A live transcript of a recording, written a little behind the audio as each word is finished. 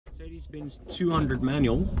Mercedes-Benz 200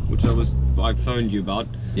 manual, which I phoned you about.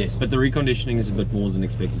 Yes. But the reconditioning is a bit more than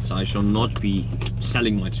expected, so I shall not be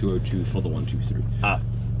selling my 202 for the 123. Ah,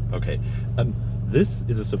 okay. This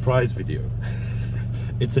is a surprise video.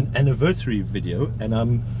 It's an anniversary video, and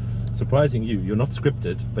I'm surprising you. You're not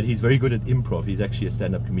scripted, but he's very good at improv. He's actually a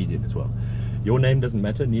stand-up comedian as well. Your name doesn't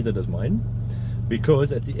matter, neither does mine,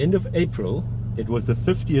 because at the end of April, it was the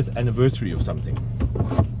 50th anniversary of something.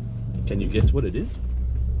 Can you guess what it is?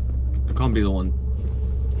 It can't be the one.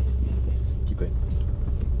 Yes. Keep going.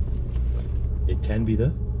 It can be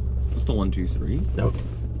the... Not the 123. No.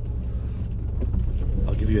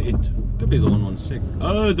 I'll give you a hint. Could be the 116.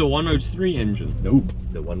 Oh, the 103 engine. No,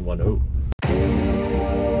 the 110.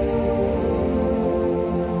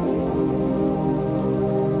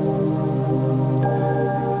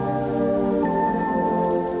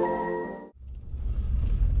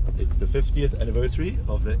 It's the 50th anniversary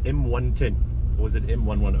of the M110. Or is it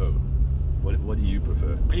M110? What do you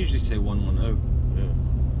prefer? I usually say 110. Yeah.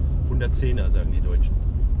 110er sagen die Deutschen.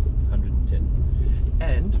 110.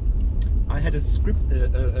 And I had a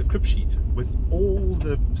crib sheet with all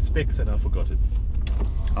the specs and I forgot it.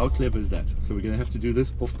 How clever is that? So we're going to have to do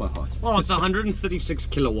this off by heart. Well, it's 136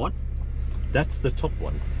 kilowatt. That's the top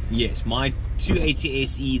one. Yes, my 280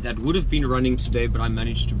 SE that would have been running today, but I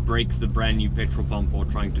managed to break the brand new petrol pump while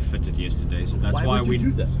trying to fit it yesterday. So that's why would you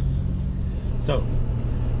do that? So,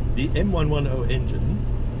 the M110 engine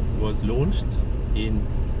was launched in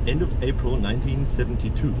end of April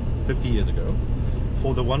 1972, 50 years ago,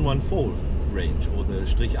 for the 114 range, or the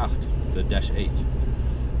 /8, the -8.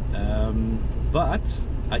 But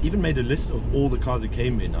I even made a list of all the cars it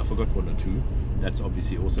came in. I forgot one or two. That's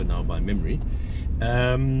obviously also now by memory.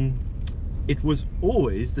 It was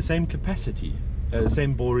always the same capacity,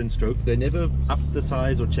 same bore and stroke. They never upped the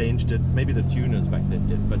size or changed it. Maybe the tuners back then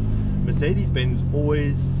did, but Mercedes-Benz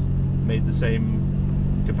always made the same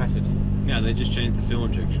capacity. Yeah, they just changed the fuel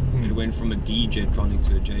injection. It went from a D Jetronic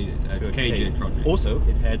to a K Jetronic. Also,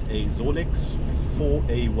 it had a Zorlex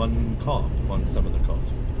 4A1 carb on some of the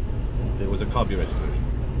cars. There was a carburetor version.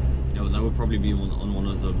 Yeah, well, that would probably be on one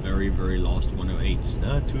of the very, very last 108s.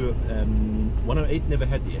 No, 108 never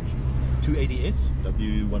had the engine. 280S,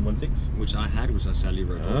 W116. Which I had, which I sadly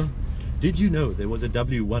wrote off. Did you know there was a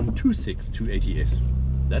W126 280S?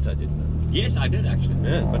 That I didn't know. Yes, I did actually.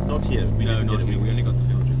 Yeah, but not here. No, not here. We only got the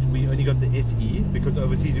fuel injection. We only got the SE, because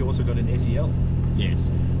overseas you also got an SEL. Yes.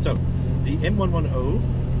 So, the M110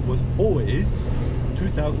 was always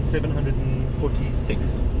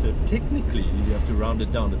 2,746. So technically you have to round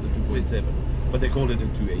it down, it's a 2.7. But they called it a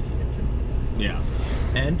 280 engine. Yeah.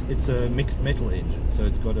 And it's a mixed metal engine. So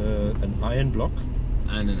it's got an iron block.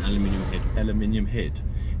 And an aluminium head.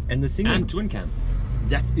 And the thing... And twin cam.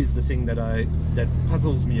 That is the thing that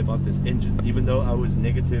puzzles me about this engine, even though I was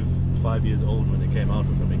negative 5 years old when it came out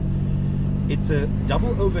or something. It's a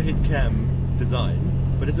double overhead cam design,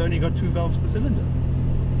 but it's only got 2 valves per cylinder.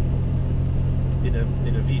 In a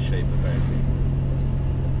V shape apparently.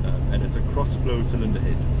 And it's a cross-flow cylinder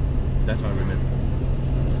head. That I remember.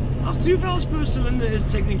 2 valves per cylinder is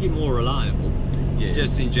technically more reliable. Yeah.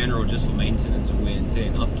 Just in general, just for maintenance and wear and tear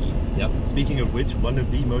and upkeep. Yeah. Speaking of which, one of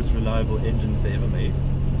the most reliable engines they ever made.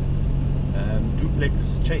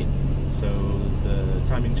 Duplex chain. So the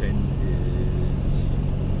timing chain is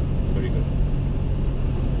very good.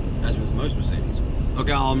 As with most Mercedes.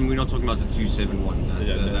 Okay, we're not talking about the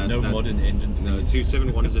 271. No modern engines. No,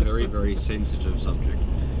 271 is a very, very sensitive subject.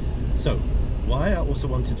 So, why I also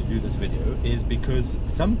wanted to do this video is because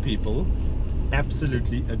some people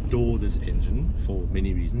absolutely adore this engine for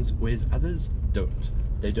many reasons, whereas others don't.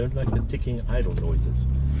 They don't like the ticking idle noises.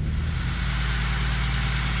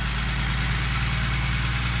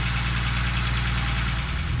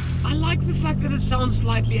 I like the fact that it sounds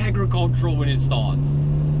slightly agricultural when it starts.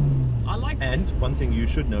 I like that. And one thing you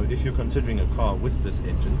should know, if you're considering a car with this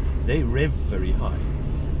engine, they rev very high.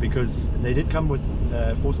 Because they did come with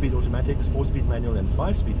 4-speed automatics, 4-speed manual and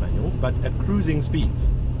 5-speed manual, but at cruising speeds,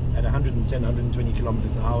 at 110, 120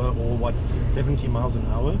 kilometers an hour, or what, 70 miles an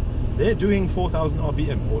hour, they're doing 4,000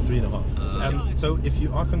 RPM or 3.5. So if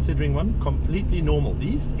you are considering one, completely normal.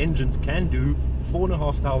 These engines can do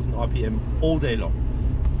 4,500 RPM all day long.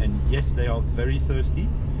 And yes, they are very thirsty,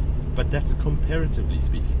 but that's comparatively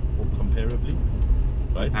speaking, or comparably,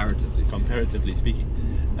 right? Comparatively speaking.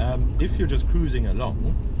 If you're just cruising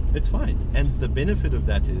along, it's fine. And the benefit of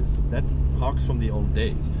that is, that harks from the old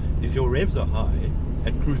days. If your revs are high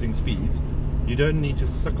at cruising speeds, you don't need to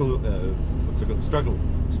struggle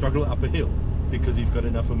up a hill, because you've got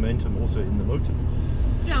enough momentum also in the motor.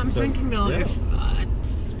 Yeah, I'm thinking now, if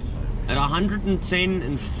at 110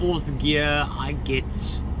 in 4th gear, I get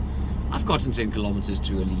I've gotten 10 kilometers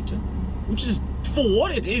to a litre, which is, for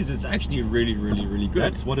what it is, it's actually really, really, really good.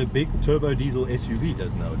 That's what a big turbo diesel SUV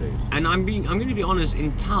does nowadays. And I'm going to be honest,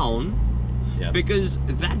 in town, Yeah. because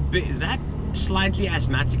that slightly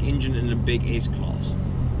asthmatic engine in a big S class,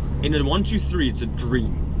 in a 123 it's a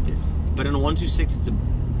dream, Yes. but in a 126 it's a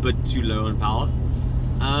bit too low on power.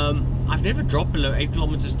 I've never dropped below 8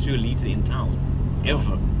 kilometers to a litre in town,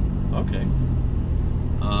 ever. Oh, okay.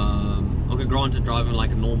 Okay, granted, driving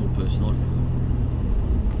like a normal person, not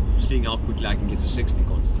seeing how quickly I can get to 60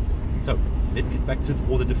 constantly. So let's get back to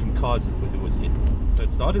all the different cars that it was in. So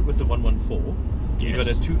it started with the 114. You Yes. got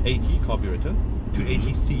a 280 carburetor,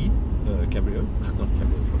 280C cabrio, not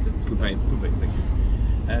cabrio, what's it? Coupe. Coupe, thank you.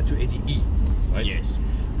 280E, right? Yes.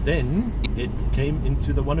 Then it came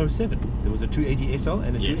into the 107. There was a 280 SL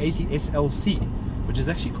and a Yes. 280 SLC, which is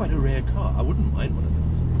actually quite a rare car. I wouldn't mind one of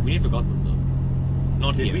those. We never got them though.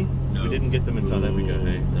 Not Did here. we? No. We didn't get them in South Africa.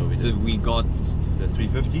 Hey? No, we So didn't. we got, The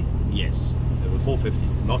 350. yes, There were 450.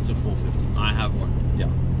 Lots of 450s. I have one. Yeah.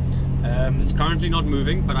 It's currently not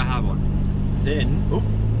moving, but I have one. Then, oh,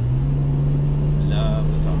 love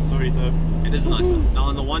the sound. Sorry, sir. It is nice. Now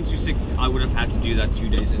on the 126, I would have had to do that 2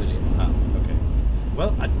 days earlier. Ah, okay.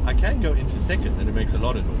 Well, I can go into second, and it makes a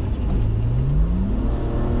lot of noise.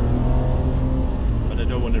 But I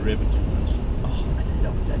don't want to rev it too much. Oh, I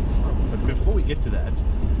love that sound. But before we get to that,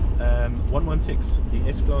 116, the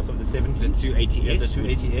S class of the 70. The 280S. Yeah, the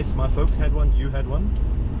 280S. My folks had one. You had one.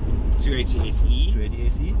 280 SE. 280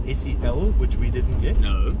 SE, SEL, which we didn't get.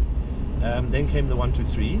 No. Then came the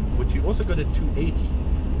 123, which you also got a 280.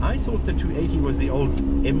 I thought the 280 was the old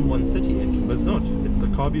M130 engine, but it's not. It's the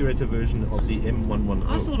carburetor version of the M110.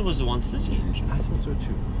 I thought it was a 130 engine. I thought so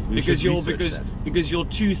too. We Because should research that. because your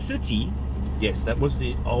 230 Yes, that was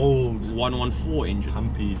the old 114 engine.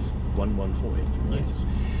 Humpy's 114 engine, right? Yes.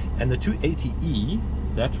 And the 280E,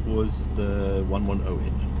 that was the 110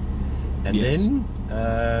 engine. And Yes. then,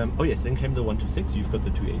 oh yes, then came the 126. You've got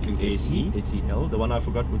the 280 SE, SEL. The one I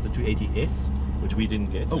forgot was the 280S, which we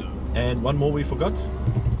didn't get. Oh, No. and one more we forgot.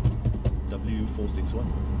 W461.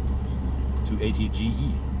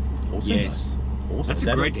 280GE. Also Yes. nice. Also, That's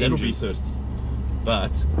a great that'll be engine. thirsty.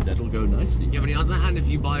 But that'll go nicely. Yeah, but on the other hand, if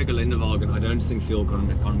you buy a Geländewagen, I don't think fuel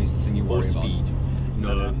economy is the thing you worry Or speed.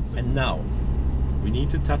 about. No. And now we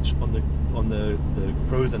need to touch on the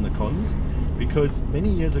pros and the cons, because many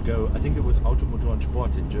years ago, I think it was Automotor und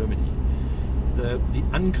Sport in Germany, the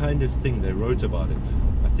unkindest thing they wrote about it,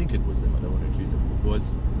 I think it was them, I don't want to accuse them,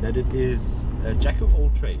 was that it is a jack of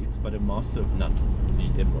all trades but a master of none, the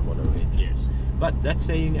M110 engine. Yes. But that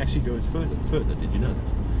saying actually goes further. Did you know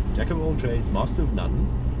that? Jack of all trades, master of none,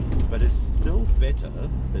 but is still better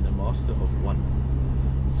than a master of one.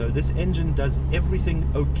 So this engine does everything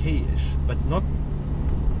okay-ish, but not.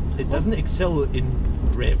 It doesn't excel in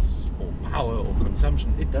revs or power or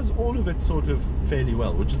consumption. It does all of it sort of fairly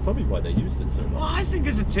well, which is probably why they used it so Well, long. I think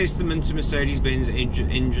it's a testament to Mercedes-Benz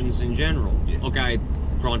engines in general. Yes. Okay,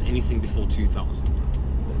 grant anything before 2000.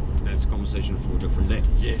 That's a conversation for a different day.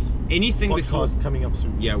 Yes. Anything before. Podcast coming up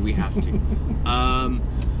soon. Yeah, we have to.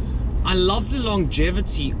 I love the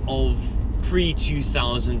longevity of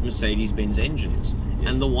pre-2000 Mercedes-Benz engines.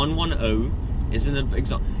 Yes. And the 110 is an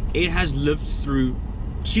example. It has lived through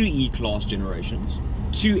 2 E-Class generations,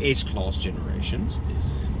 2 S-Class generations,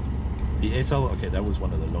 Yes. The SL, okay, that was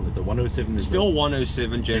one of the longest. The 107 is still the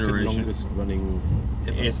 107 second generation. longest running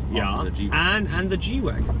ever Yes, after yeah, the G-Wagon. and the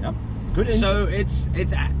G-Wagon. Yep. Good engine. So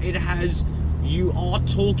it has. You are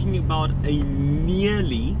talking about a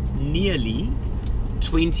nearly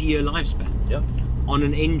 20-year lifespan Yep. on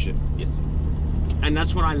an engine, Yes. and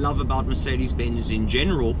that's what I love about Mercedes-Benz in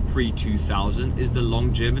general. Pre-2000 is the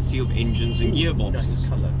longevity of engines and gearboxes. Nice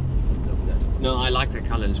colour. I love that. No, I like the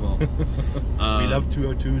color as well. We love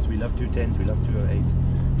 202s, we love 210s, we love 208s.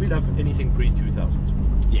 We love anything pre-2000.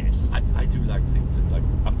 Yes. I do like things in like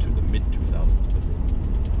up to the mid-2000s.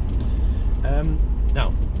 But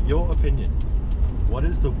now, your opinion. What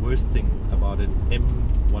is the worst thing about an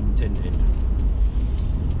M110 engine?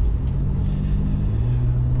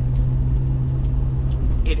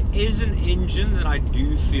 It is an engine that I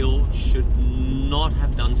do feel should not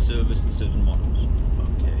have done service in certain models.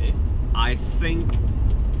 Okay. I think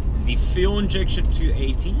the fuel injection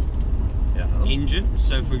 280 Yeah. engine,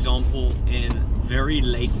 so for example in very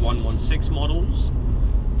late 116 models,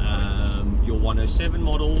 your 107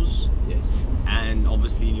 models, Yes. and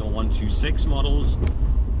obviously in your 126 models,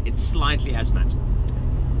 it's slightly asthmatic.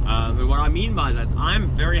 And what I mean by that, I'm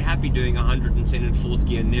very happy doing 110 in fourth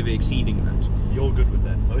gear, never exceeding that. You're good with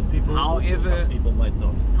that. Most people, However- some people might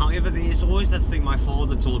not. However, there's always that thing my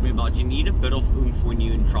father taught me about. You need a bit of oomph when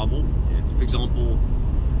you're in trouble. Yes. For example,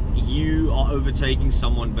 are overtaking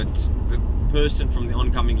someone, but the person from the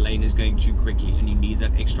oncoming lane is going too quickly, and you need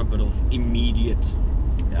that extra bit of immediate,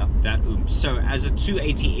 that oomph. So as a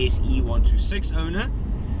 280 SE 126 owner,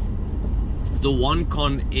 the one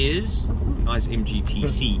con is nice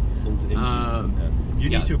MGTC. You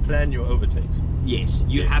need to plan your overtakes. Yes,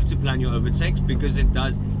 you have to plan your overtakes, because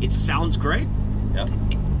it sounds great. Yeah.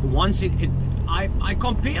 Once I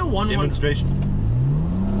compare one demonstration.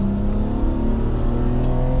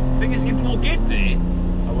 Thing is, it will get there.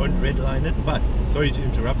 I won't redline it, but sorry to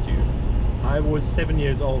interrupt you. I was 7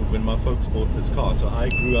 years old when my folks bought this car, so I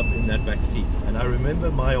grew up in that back seat. And I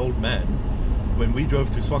remember my old man, when we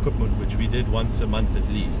drove to Swakopmund, which we did once a month at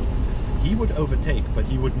least, he would overtake, but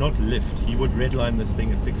he would not lift. He would redline this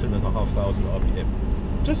thing at 6,500 RPM,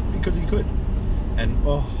 just because he could. And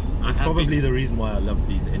it's probably the reason why I love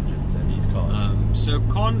these engines and these cars. So a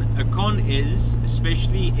con is,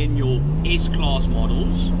 especially in your S-Class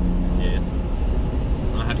models. Yes.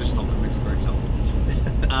 I had to stop, it makes a great sound.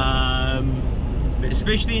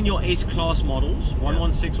 Especially in your S-Class models,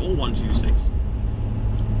 116 or 126,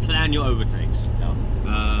 plan your overtakes. Yeah.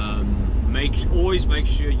 Always make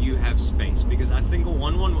sure you have space, because I think a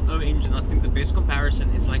 110 engine, I think the best comparison,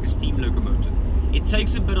 it's like a steam locomotive. It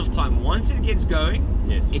takes a bit of time. Once it gets going,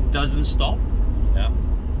 it doesn't stop. Yeah.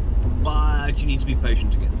 But you need to be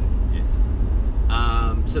patient to get there. Yes.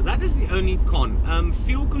 So that is the only con.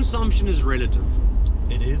 Fuel consumption is relative.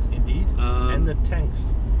 It is indeed. And the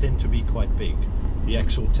tanks tend to be quite big. The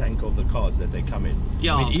actual tank of the cars that they come in.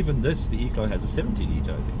 Yeah. I mean, even the Eco has a 70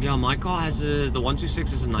 litre, I think. Yeah, my car has the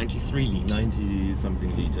 126 is a 93 litre. 90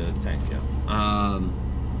 something litre tank, yeah.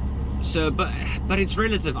 So, but it's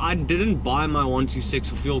relative. I didn't buy my 126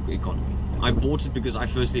 for fuel economy. I bought it because I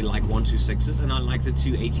firstly like 126s, and I like the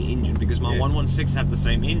 280 engine, because my 116 had the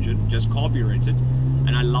same engine, just carbureted,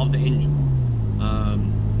 and I love the engine.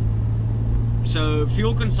 So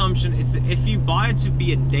fuel consumption, if you buy it to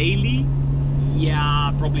be a daily,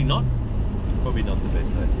 probably not. Probably not the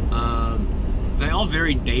best idea. They are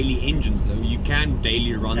very daily engines, though. You can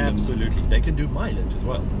daily run them. Absolutely. They can do mileage as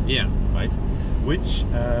well. Yeah. Right? Which,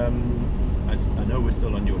 I know we're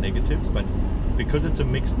still on your negatives, but because it's a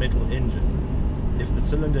mixed metal engine, if the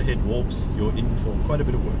cylinder head warps, you're in for quite a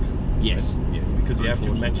bit of work. Yes. Right? Yes, because you have to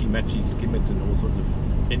matchy skim it and all sorts of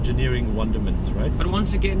engineering wonderments, right? But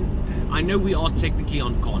once again, I know we are technically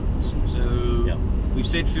on cons. So we've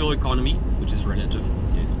said fuel economy, which is relative.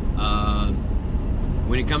 Yes.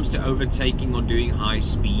 When it comes to overtaking or doing high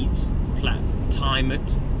speeds, time it,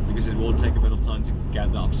 because it will take a bit of time to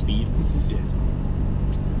gather up speed. Yes.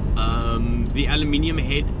 The aluminium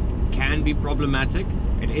head can be problematic.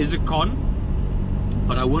 It is a con,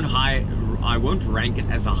 but I won't rank it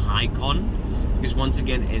as a high con, because once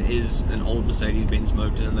again, it is an old Mercedes-Benz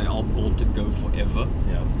motor, and they are built to go forever.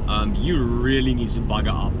 Yeah. You really need to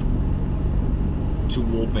bugger up to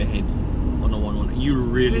warp ahead on a 110. You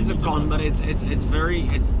really. It is a con, but it's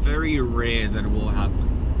very rare that it will happen.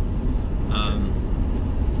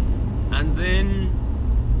 And then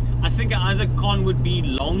I think another con would be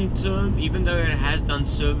long term. Even though it has done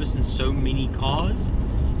service in so many cars,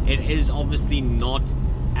 it is obviously not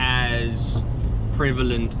as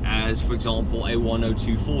prevalent as, for example, a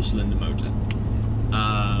 102 4-cylinder motor.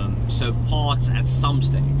 So parts at some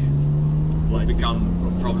stage will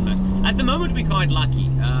become problematic. At the moment, we're quite lucky.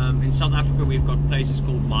 In South Africa, we've got places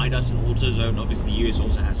called Midas and AutoZone. Obviously, the US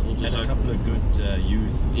also has AutoZone. And a couple of good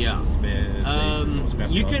used spare places or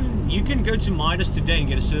scrap yards. You can go to Midas today and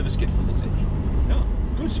get a service kit for this engine. Yeah,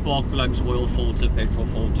 good. Spark plugs, oil filter, petrol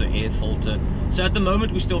filter, air filter. So at the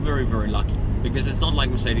moment, we're still very, very lucky, because it's not like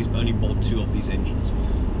Mercedes only bought 2 of these engines.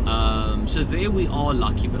 So there we are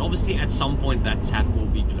lucky, but obviously at some point that tap will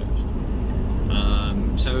be closed.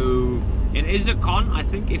 So it is a con. I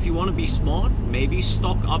think if you want to be smart, maybe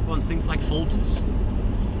stock up on things like filters,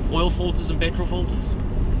 oil filters and petrol filters.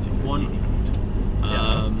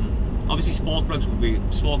 Obviously spark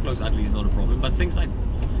plugs at least not a problem, but things like,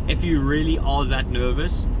 if you really are that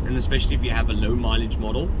nervous, and especially if you have a low mileage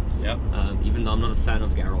model, even though I'm not a fan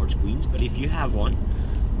of garage queens, but if you have one,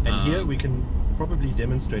 and here we can probably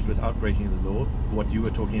demonstrate without breaking the law what you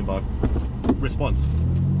were talking about. Response.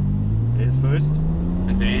 There's first,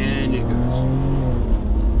 and then it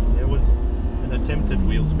goes. There was an attempted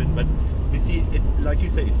wheel spin, but you see, it, like you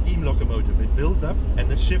say, steam locomotive, it builds up and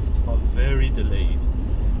the shifts are very delayed.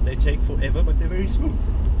 They take forever, but they're very smooth.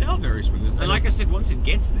 They are very smooth. And like I said, once it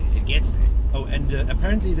gets there, it gets there. Oh, and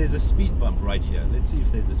apparently there's a speed bump right here. Let's see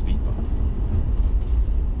if there's a speed bump.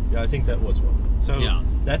 Yeah, I think that was one. So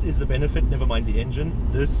that is the benefit, never mind the engine.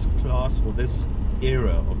 This class, or this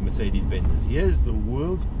era of Mercedes-Benzes. Here's the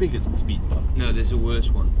world's biggest speed bump. No, there's a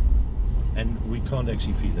worse one. and we can't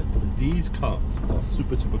actually feel it. These cars are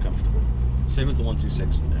super comfortable. Same with the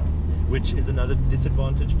 126. Yeah. Which is another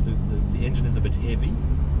disadvantage. The engine is a bit heavy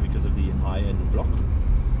because of the high-end block,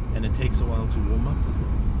 and it takes a while to warm up as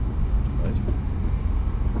well. Right?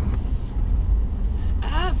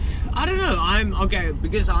 I don't know. I'm okay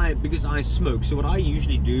because I smoke. So what I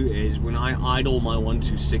usually do is when I idle my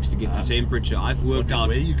 126 to get to temperature, I've worked out.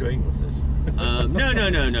 Where are you going with this?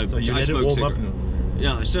 No. So you I let it smoke warm cigarette. up.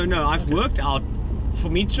 Yeah. So no, I've worked out for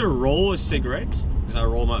me to roll a cigarette because I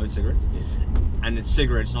roll my own cigarettes. Yes. And it's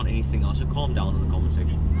cigarettes, not anything else. So calm down in the comment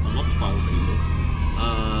section. I'm not 12 anymore.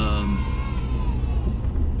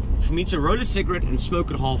 For me to roll a cigarette and smoke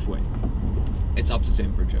it halfway, it's up to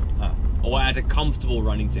temperature. Or at a comfortable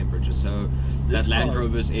running temperature. So that Land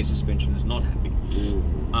Rover's air suspension is not happy.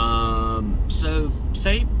 So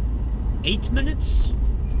say 8 minutes.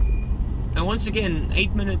 And once again,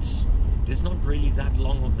 8 minutes is not really that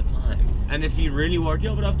long of the time. And if you really work,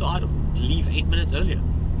 yeah, but I have to leave 8 minutes earlier.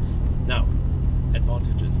 Now,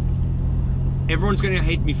 advantages. Everyone's going to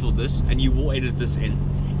hate me for this, and you will edit this in.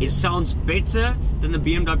 It sounds better than the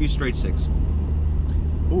BMW Straight 6.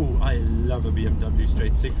 Oh, I love a BMW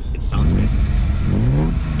Straight 6. It sounds better.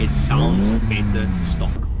 It sounds better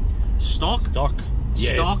stock. Stock.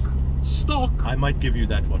 Yes. Stock. I might give you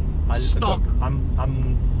that one. Stock. Look,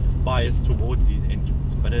 I'm biased towards these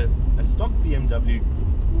engines, but a stock BMW.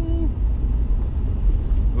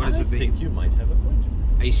 What is it? I think you might have a point.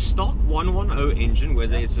 A stock 110 engine,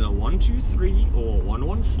 whether it's in a 123 or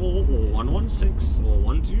 114 or 116 or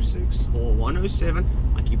 126 or 107,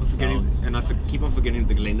 I keep on forgetting, keep on forgetting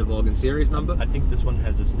the Glendewagen series number. I think this one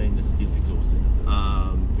has a stainless steel exhaust in it,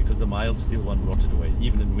 because the mild steel one rotted away,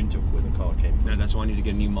 even in winter where the car came from. No, that's why I need to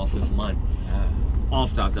get a new muffler for mine.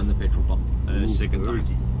 After I've done the petrol pump second time.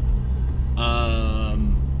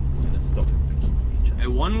 I'm gonna stop it. A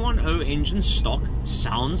 110 engine stock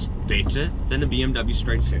sounds better than a BMW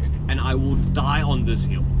Straight 6, and I will die on this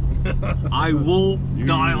hill. I will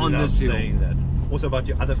die on this hill. Saying that. Also about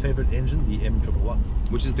your other favorite engine, the M111,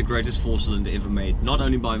 which is the greatest four-cylinder ever made, not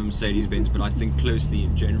only by Mercedes-Benz, but I think closely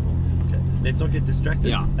in general. Okay, let's not get distracted.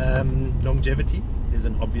 Yeah. Longevity is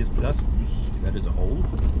an obvious plus. That is a whole.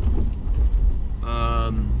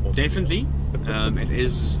 Definitely. It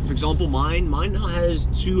is, for example, mine now has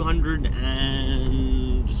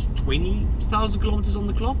 220,000 kilometers on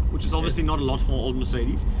the clock, which is obviously not a lot for old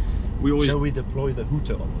Mercedes. Shall we deploy the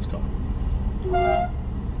hooter on this car?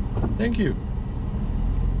 Thank you.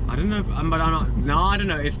 I don't know, but I'm not. No, I don't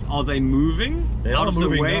know if are they moving out of the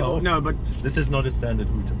way. Now. No, but this is not a standard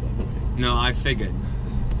hooter, by the way. No, I figured.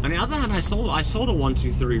 On the other hand, I sold a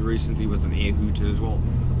 123 recently with an air hooter as well,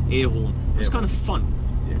 air horn. It was kind of fun.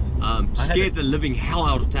 Yes. Scared the living hell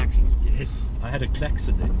out of taxis. Yes. I had a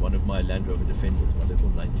klaxon in one of my Land Rover Defenders, my little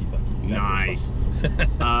 90 bucky. Nice.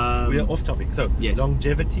 We are off topic. So, yes.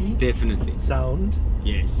 Longevity. Definitely. Sound.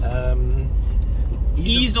 Yes.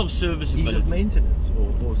 Ease of serviceability. Ease of maintenance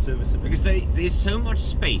or serviceability. Because there's so much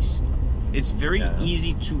space. It's very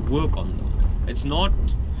easy to work on them. It's not...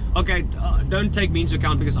 Okay, don't take me into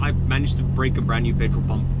account because I managed to break a brand new petrol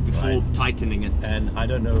pump before tightening it. And I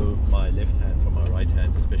don't know my left hand from my right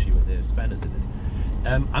hand, especially when there's spanners in it.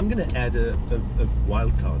 I'm going to add a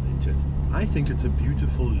wild card into it. I think it's a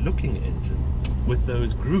beautiful looking engine with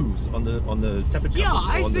those grooves on the tappet covers. Yeah,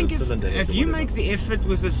 I think if you make the effort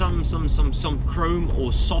with some chrome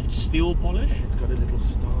or soft steel polish, it's got a little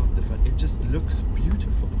star at the front. It just looks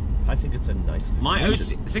beautiful. I think it's a nice looking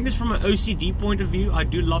engine. I think it's from an OCD point of view. I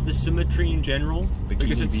do love the symmetry in general.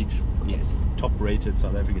 Bikini Beach. Yes. Top rated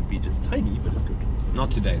South African beach. It's tiny, but it's good.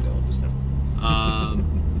 Not today though, obviously.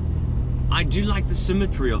 I do like the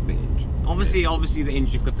symmetry of the engine. Obviously the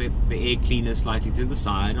engine, you've got the air cleaner slightly to the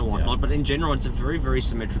side and whatnot, but in general it's a very, very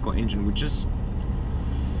symmetrical engine, which is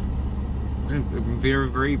very,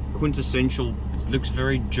 very quintessential. It looks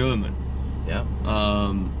very German. Yeah.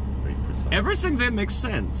 Very precise. Everything there makes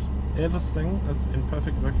sense. Everything is in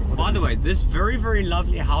perfect working order. By the way, this very, very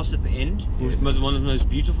lovely house at the end, with one of the most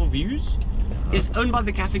beautiful views, is owned by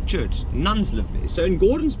the Catholic Church. Nuns live there. So in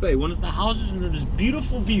Gordons Bay, one of the houses with those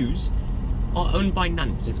beautiful views are owned by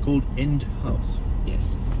nuns. It's called End House.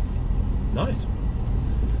 Yes. Nice.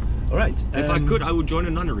 All right. If I could, I would join a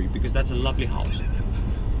nunnery because that's a lovely house.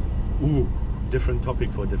 Ooh, different topic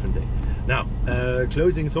for a different day. Now,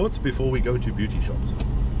 closing thoughts before we go to beauty shots.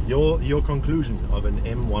 Your conclusion of an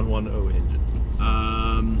M110 engine.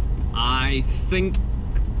 I think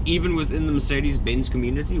even within the Mercedes-Benz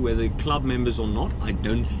community, whether club members or not, I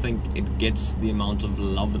don't think it gets the amount of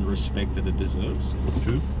love and respect that it deserves. It's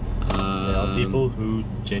true. There are people who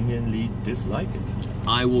genuinely dislike it.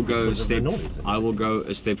 I will go because of the noise. I will go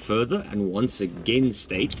a step further and once again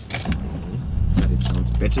state that it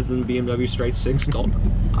sounds better than BMW straight six stock.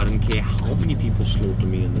 I don't care how many people slaughter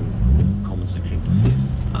me in the comment section.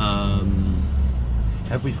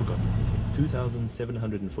 Have we forgotten anything?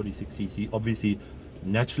 2,746cc, obviously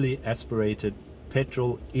naturally aspirated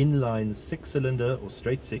petrol inline 6-cylinder or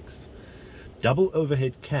straight six. Double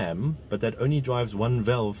overhead cam, but that only drives one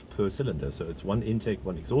valve per cylinder, so it's one intake,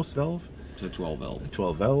 one exhaust valve. So 12 valve.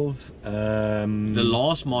 12 valve. The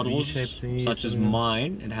last models, V-shaped such as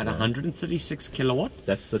mine, it had 136 kilowatt.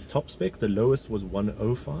 That's the top spec. The lowest was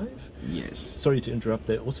 105. Yes. Sorry to interrupt.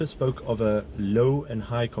 They also spoke of a low and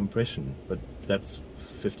high compression, but that's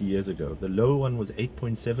 50 years ago. The low one was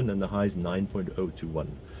 8.7 and the high is 9.021,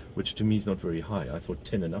 which to me is not very high. I thought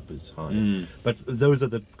 10 and up is high. But those are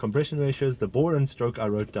the compression ratios. The bore and stroke I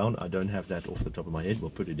wrote down. I don't have that off the top of my head. We'll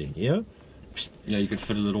put it in here. Yeah, you could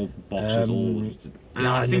fit a little box with all.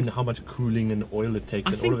 Yeah, and then how much cooling and oil it takes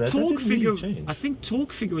I and think all of that. torque That didn't really figure. change. I think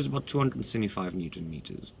torque figure was about 275 newton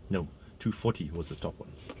meters. No, 240 was the top one.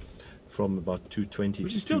 From about 220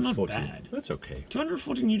 Which to is still not 240. bad. That's okay.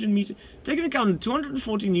 240 newton meters. Take into account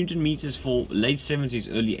 240 newton meters for late 70s,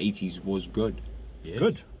 early 80s was good. Yes.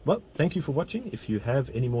 Good. Well, thank you for watching. If you have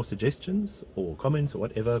any more suggestions or comments or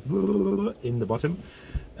whatever in the bottom,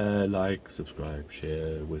 like, subscribe,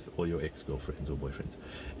 share with all your ex-girlfriends or boyfriends.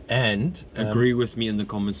 And Agree with me in the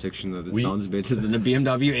comment section that it sounds better than a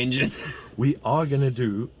BMW engine. we are going to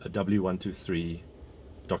do a W123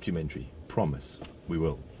 documentary. Promise. We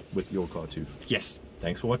will. With your car too. Yes.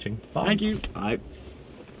 Thanks for watching. Bye. Thank you. Bye.